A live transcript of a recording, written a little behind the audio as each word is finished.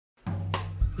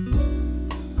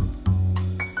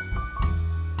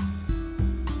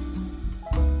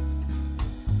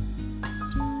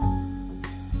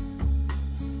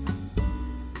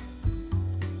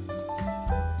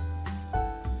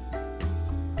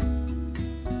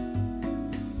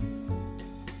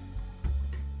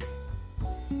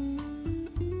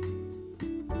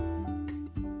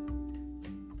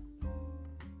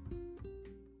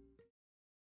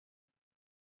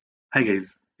Hi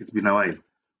guys, it's been a while.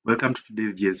 Welcome to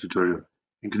today's GIS tutorial.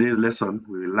 In today's lesson,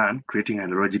 we will learn creating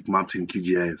hydrologic maps in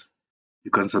QGIS.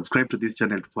 You can subscribe to this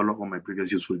channel to follow all my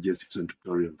previous useful GIS tips and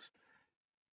tutorials.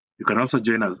 You can also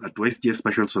join us at GIS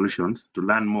Special Solutions to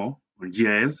learn more on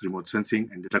GIS, remote sensing,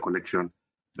 and data collection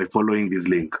by following this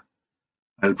link.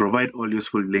 I'll provide all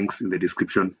useful links in the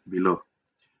description below.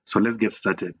 So let's get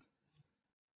started.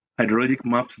 Hydrologic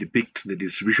maps depict the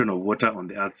distribution of water on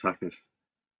the Earth's surface,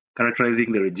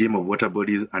 characterizing the regime of water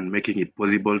bodies and making it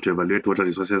possible to evaluate water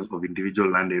resources of individual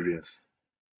land areas.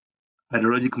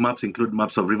 Hydrologic maps include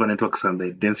maps of river networks and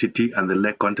the density and the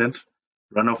lake content,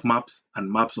 runoff maps,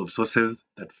 and maps of sources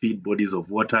that feed bodies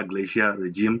of water, glacier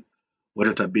regime,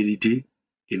 water turbidity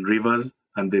in rivers,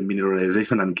 and the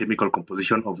mineralization and chemical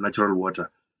composition of natural water.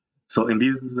 So in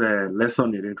this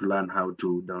lesson, you're going to learn how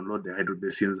to download the hydro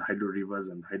basins, hydro rivers,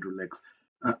 and hydro lakes.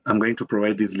 I'm going to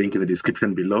provide this link in the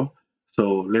description below.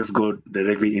 So let's go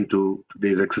directly into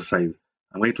today's exercise.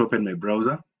 I'm going to open my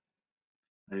browser.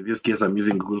 And in this case, I'm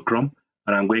using Google Chrome,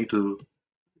 and I'm going to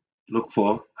look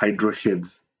for hydro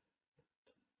sheds.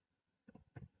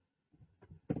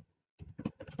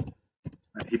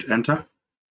 And hit enter.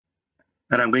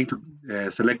 And I'm going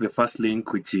to select the first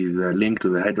link, which is a link to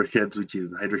the hydro sheds, which is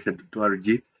hydroshed.org.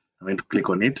 I'm going to click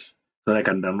on it so that I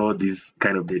can download this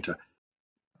kind of data.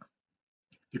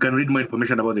 You can read more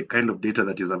information about the kind of data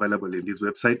that is available in this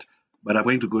website, but I'm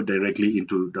going to go directly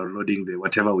into downloading the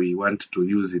whatever we want to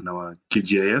use in our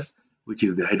QGIS, which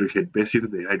is the hydroshed basins,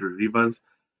 the hydro rivers,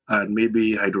 and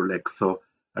maybe hydro lakes. So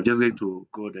I'm just going to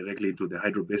go directly into the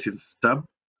hydro basins tab. I'm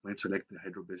going to select the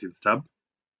hydro basins tab.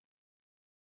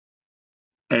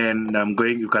 And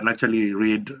you can actually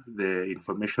read the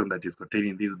information that is contained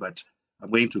in this, but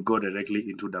I'm going to go directly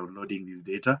into downloading this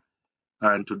data.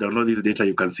 And to download this data,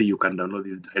 you can see you can download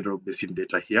this hydro basin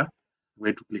data here. I'm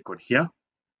going to click on here.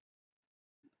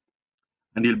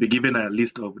 And you'll be given a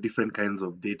list of different kinds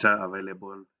of data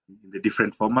available in the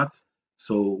different formats.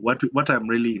 So what I'm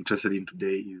really interested in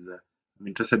today is I'm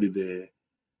interested in the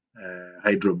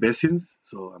hydro basins.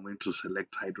 So I'm going to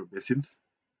select hydro basins.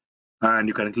 And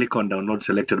you can click on download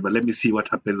selected, but let me see what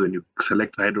happens when you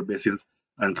select hydro basins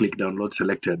and click download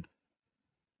selected.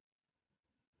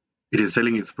 It is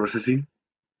telling it's processing,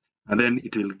 and then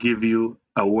it will give you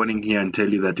a warning here and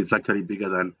tell you that it's actually bigger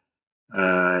than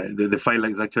the file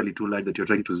is actually too large that you're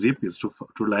trying to zip is too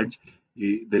large.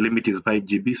 The limit is 5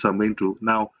 GB, so I'm going to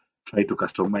now try to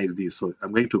customize this. So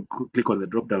I'm going to click on the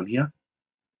drop down here,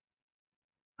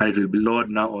 and it will load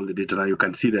now all the data. Now you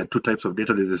can see there are two types of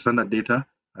data. There's a standard data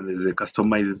and there's a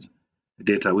customized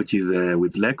data, which is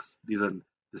with lex. These are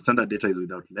the standard data is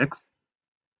without lex.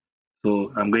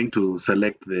 So I'm going to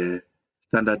select the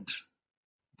standard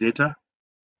data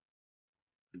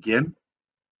again,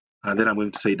 and then I'm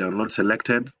going to say download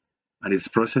selected, and it's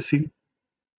processing.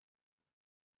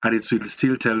 And it will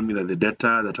still tell me that the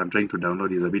data that I'm trying to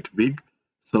download is a bit big.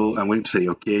 So I'm going to say,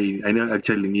 okay, I don't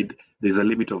actually need, there's a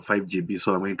limit of 5 GB.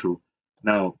 So I'm going to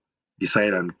now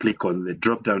decide and click on the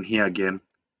drop down here again.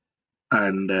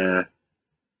 And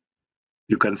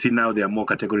you can see now there are more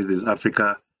categories. There's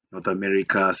Africa, North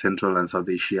America, Central and South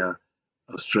Asia,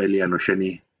 Australia and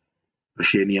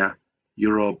Oceania,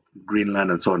 Europe, Greenland,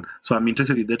 and so on. So I'm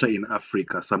interested in data in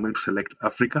Africa. So I'm going to select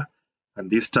Africa. And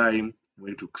this time I'm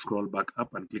going to scroll back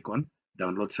up and click on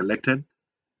download selected.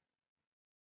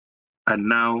 And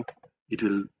now it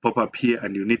will pop up here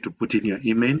and you need to put in your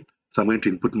email. So I'm going to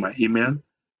input my email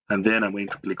and then I'm going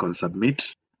to click on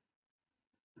submit.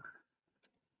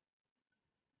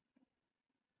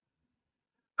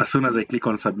 As soon as I click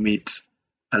on submit,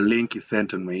 a link is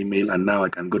sent on my email, and now I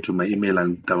can go to my email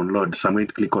and download. So I'm going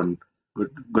to click on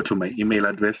go to my email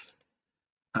address,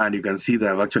 and you can see that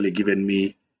I've actually given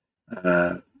me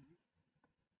a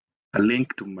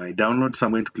link to my download. So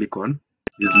I'm going to click on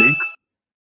this link,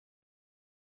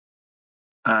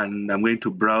 and I'm going to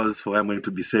browse for where I'm going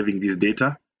to be saving this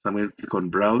data. So I'm going to click on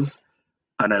browse,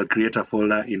 and I'll create a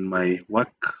folder in my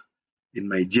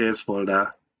GIS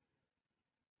folder,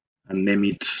 and name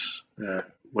it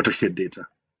watershed data.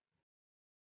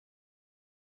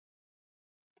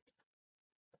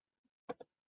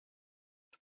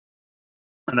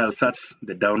 And I'll start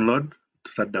the download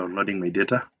to start downloading my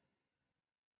data.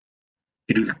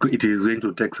 It is going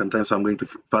to take some time, so I'm going to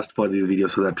fast forward this video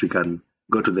so that we can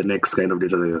go to the next kind of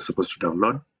data that you're supposed to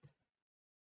download.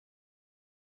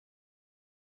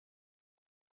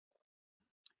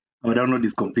 Our download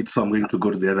is complete, so I'm going to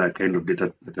go to the other kind of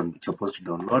data that I'm supposed to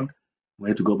download. I'm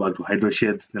going to go back to hydro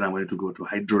sheds, then I'm going to go to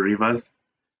hydro rivers,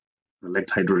 select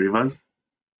hydro rivers,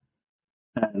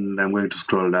 and I'm going to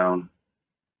scroll down.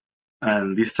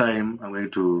 And this time I'm going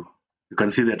to You can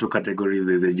see there are two categories.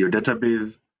 There's a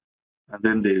geodatabase, and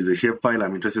then there is a shapefile.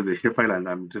 I'm interested in the shapefile, and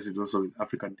I'm interested also in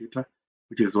African data,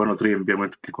 which is 103 MB. I'm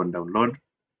going to click on download.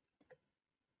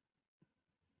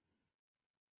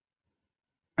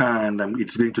 And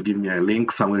it's going to give me a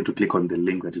link, so I'm going to click on the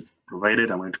link that is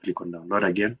provided. I'm going to click on download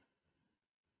again.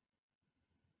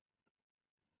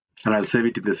 And I'll save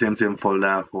it in the same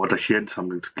folder for watershed. So I'm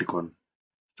going to click on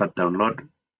start download.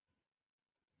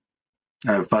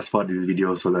 I'll fast forward this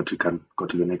video so that we can go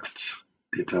to the next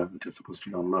data that you're supposed to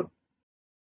download.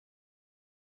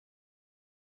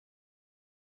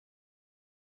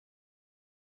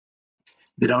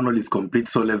 The download is complete,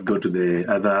 so let's go to the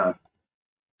other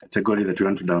category that you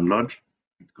want to download.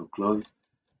 Go close.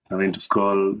 I'm going to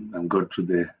scroll and go to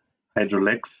the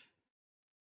Hydrologics.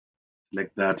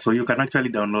 Select that. So you can actually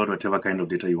download whatever kind of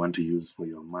data you want to use for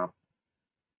your map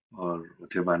or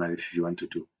whatever analysis you want to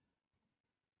do.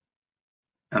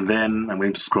 And then I'm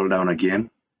going to scroll down again.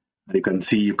 And you can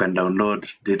see you can download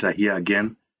data here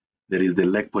again. There is the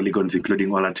lake polygons,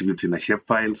 including all attributes in a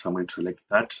shapefile. So I'm going to select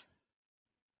that.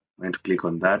 I'm going to click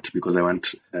on that because I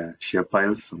want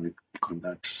shapefiles. So I'm going to click on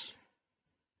that.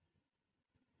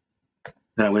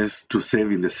 Then I'm going to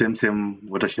save in the same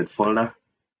watershed folder.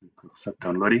 Start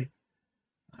downloading.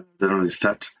 Then when we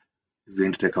start, it's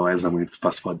going to take a while, so I'm going to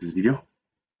fast forward this video.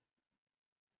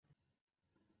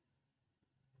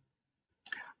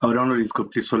 Our download is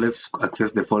complete, so let's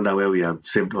access the folder where we have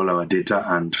saved all our data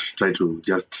and try to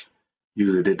just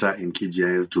use the data in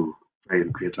QGIS to try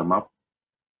and create a map.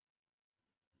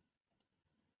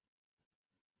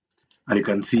 And you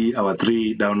can see our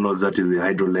three downloads, that is the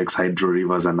hydro lakes, hydro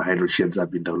rivers, and hydro sheds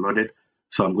have been downloaded.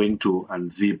 So I'm going to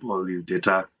unzip all this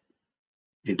data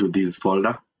into this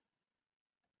folder.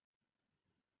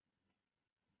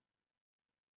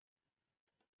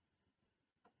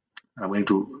 I'm going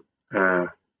to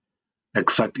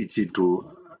extract it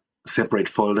into separate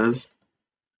folders.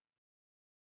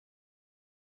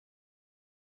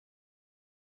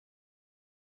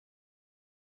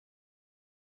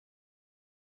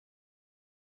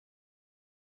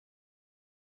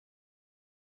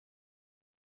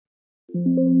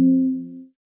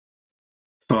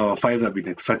 So our files have been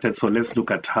extracted. So let's look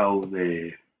at how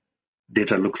the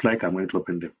data looks like. I'm going to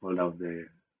open the folder of the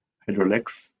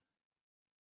Hydrologics.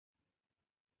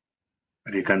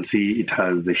 And you can see it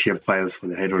has the shape files for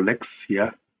the Hydrologics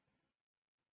here.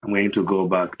 I'm going to go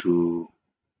back to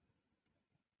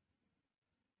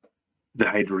the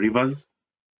hydro rivers.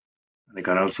 And I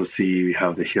can also see we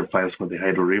have the shape files for the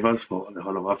hydro rivers for the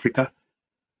whole of Africa.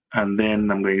 And then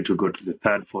I'm going to go to the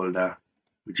third folder,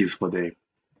 which is for the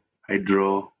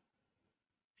hydro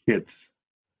sheds.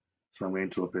 So I'm going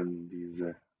to open this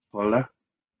folder.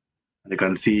 And you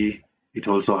can see it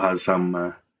also has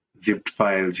some zipped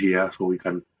files here. So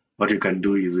what you can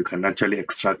do is we can actually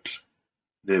extract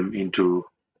them into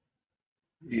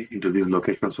this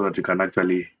location so that you can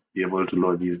actually be able to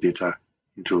load this data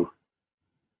into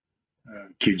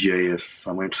QGIS.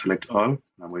 So I'm going to select all, and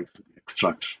I'm going to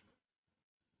extract.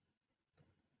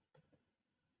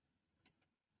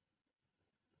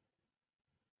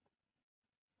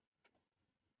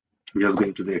 We're just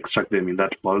going to extract them in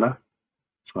that folder.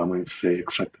 So I'm going to say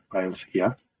extract the files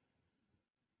here.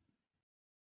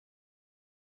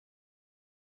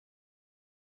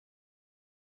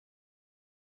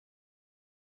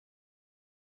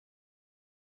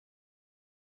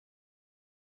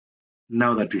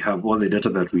 Now that we have all the data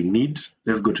that we need,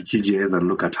 let's go to QGIS and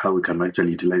look at how we can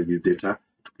actually utilize this data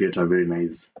to create a very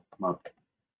nice map.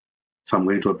 So I'm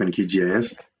going to open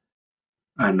QGIS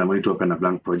and I'm going to open a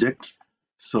blank project.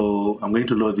 So I'm going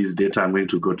to load this data. I'm going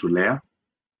to go to layer,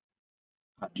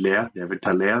 add layer, there are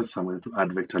vector layers. So I'm going to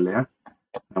add vector layer.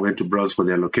 I'm going to browse for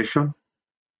their location,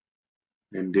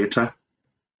 then data,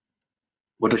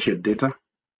 watershed data.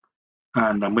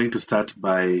 And I'm going to start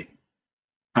by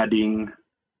adding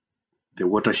the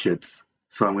watersheds.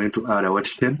 So I'm going to add a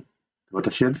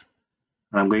watersheds.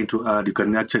 And I'm going to add, you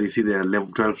can actually see there are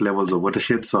 12 levels of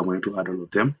watersheds. So I'm going to add all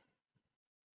of them.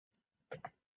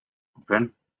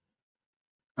 Open,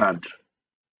 add.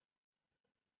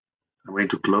 I'm going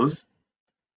to close.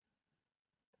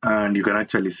 And you can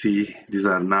actually see these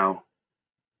are now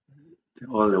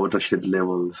all the watershed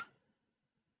levels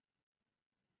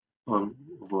of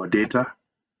our data.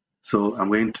 So I'm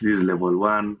going to this level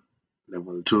 1,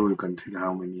 level 2. You can see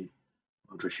how many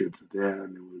watersheds are there.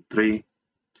 Level 3,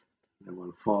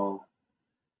 level 4,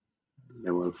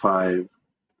 level 5,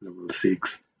 level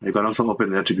 6. You can also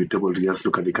open the attribute table to just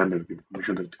look at the kind of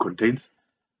information that it contains.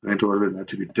 I'm going to open the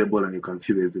attribute table, and you can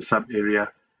see there's the sub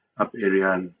area, up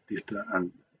area, and this,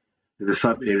 and the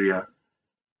sub area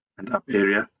and up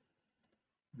area.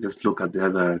 Let's look at the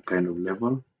other kind of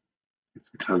level. If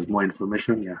it has more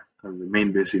information, yeah, it has the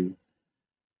main basin,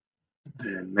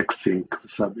 the next sink,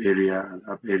 sub area, and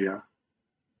up area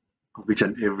of each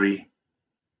and every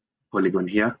polygon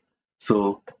here.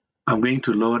 So I'm going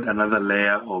to load another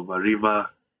layer of a river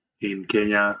in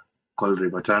Kenya called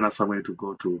River Tana. So I'm going to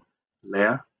go to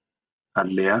layer,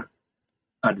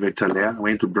 add vector layer. I'm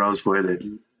going to browse for where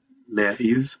the layer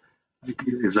is.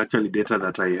 It's actually data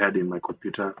that I had in my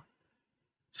computer.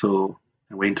 So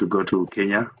I'm going to go to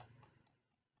Kenya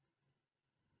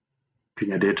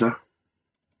data,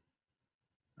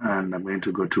 and I'm going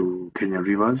to go to Kenya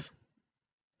rivers.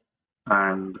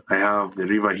 And I have the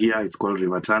river here, it's called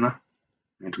River Tana.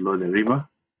 I'm going to load the river,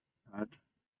 add,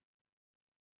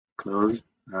 close,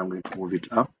 and I'm going to move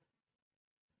it up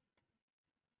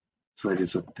so that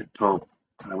it's at the top.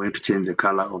 And I'm going to change the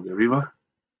color of the river.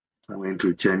 So I'm going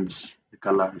to change the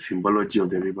color symbology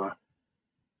of the river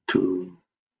to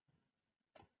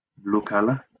blue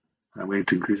color. I'm going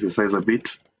to increase the size a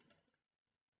bit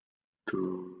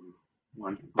to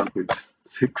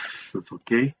 1.6. That's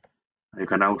okay. You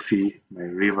can now see my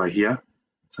river here.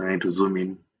 So I need to zoom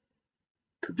in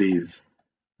to these.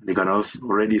 You can also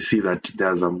already see that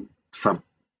there's some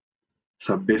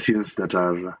sub basins that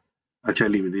are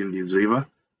actually within this river.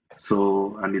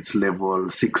 So, and it's level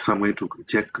 6. I'm going to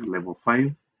check level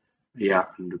 5. Yeah,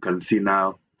 and you can see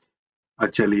now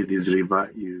actually this river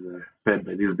is fed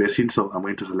by this basin. So I'm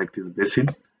going to select this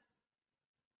basin.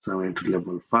 So I'm going to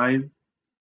level 5,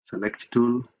 select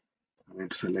tool. I'm going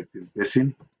to select this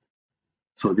basin.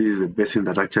 So this is a basin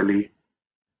that actually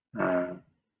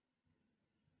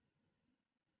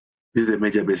this is a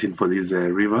major basin for this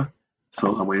river.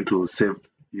 So I'm going to save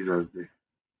this as the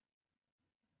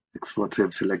export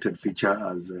save selected feature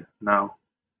as now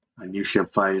a new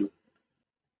shapefile.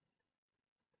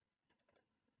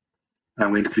 I'm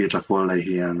going to create a folder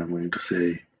here, and I'm going to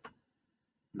say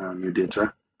now new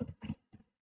data,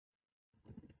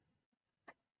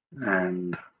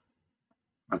 and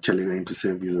actually going to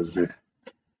save this as the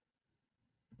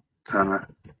Tana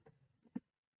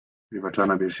River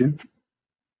Tana Basin.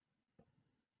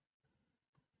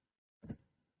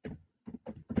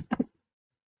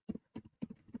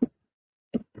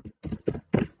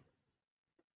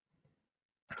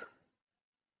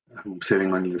 I'm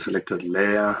saving only the selected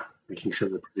layer, making sure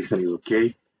the position is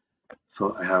okay.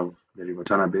 So I have the River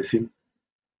Tana Basin,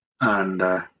 and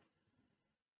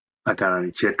I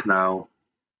can check now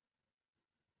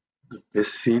the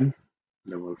basin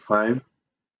level 5,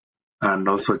 and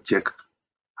also check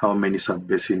how many sub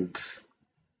basins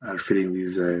are feeding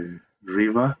this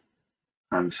river,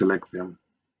 and select them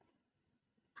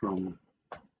from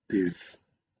these.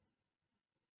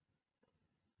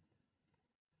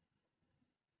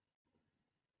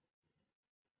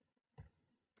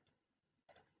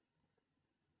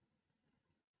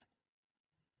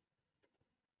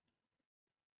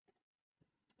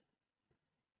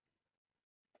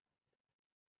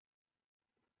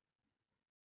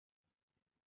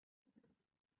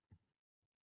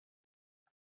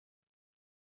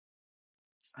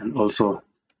 And also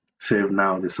save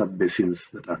now the sub basins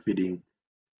that are feeding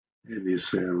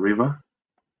this river.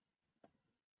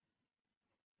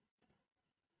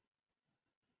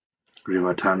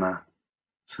 River Tana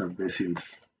sub basins.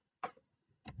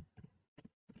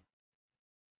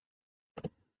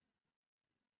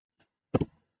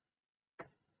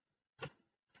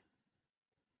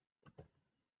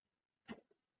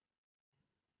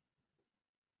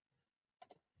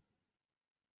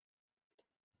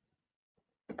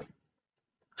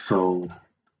 So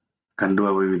can do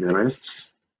away with the rest.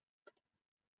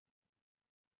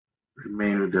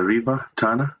 Remain with the river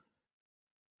Tana.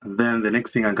 And then the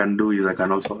next thing I can do is I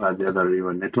can also add the other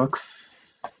river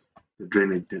networks, the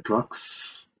drainage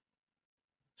networks.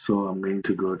 So I'm going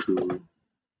to go to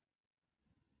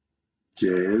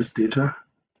GIS data,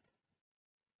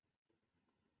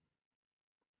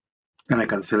 and I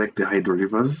can select the hydro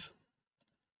rivers.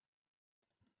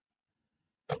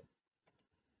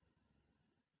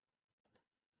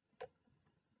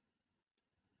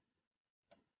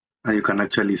 And you can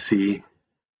actually see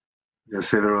there are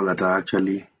several that are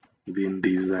actually within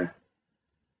these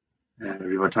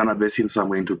River Tana basin. So I'm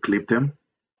going to clip them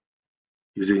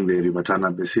using the River Tana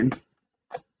basin.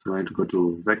 So I'm going to go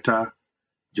to vector,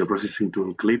 geoprocessing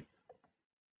tool clip,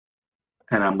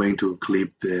 and I'm going to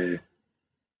clip the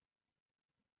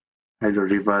hydro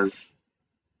rivers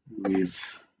with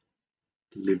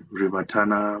River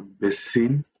Tana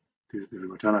basin. This is the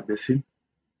River Tana basin,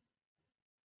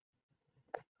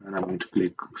 and I'm going to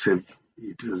click save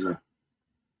it as a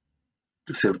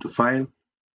to save to file,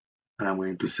 and I'm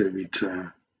going to save it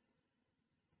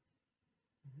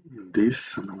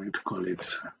this, and I'm going to call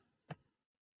it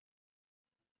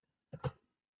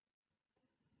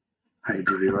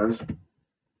hydro rivers.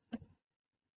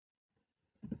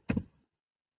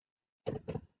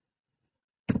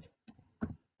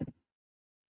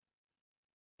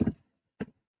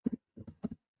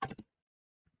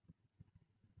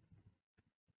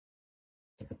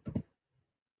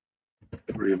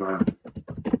 River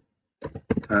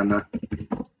Tana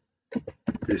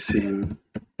Basin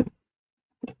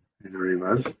and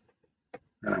rivers.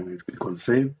 And I'm going to click on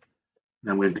save.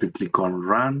 And I'm going to click on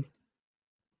run.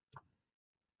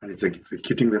 And it's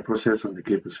executing the process, and the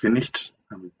clip is finished.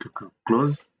 I'm going to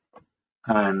close.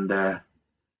 And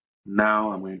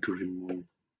now I'm going to remove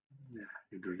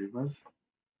the rivers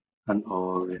and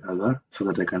all the other, so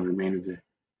that I can remain the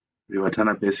River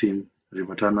Tana Basin,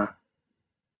 River Tana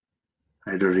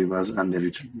Hydro Rivers, and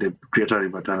the Greater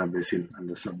River Tana Basin and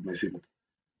the sub-basin.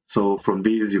 So from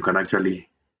these, you can actually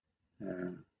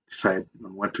decide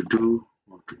on what to do,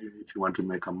 if you want to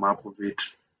make a map of it,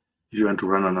 if you want to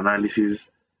run an analysis,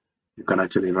 you can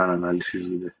actually run analysis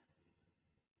with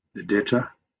the data.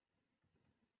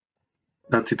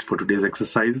 That's it for today's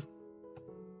exercise.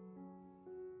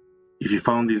 If you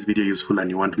found this video useful and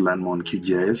you want to learn more on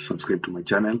QGIS, subscribe to my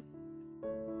channel.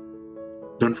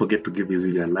 Don't forget to give this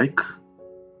video a like.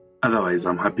 Otherwise,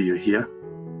 I'm happy you're here.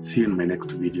 See you in my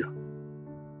next video.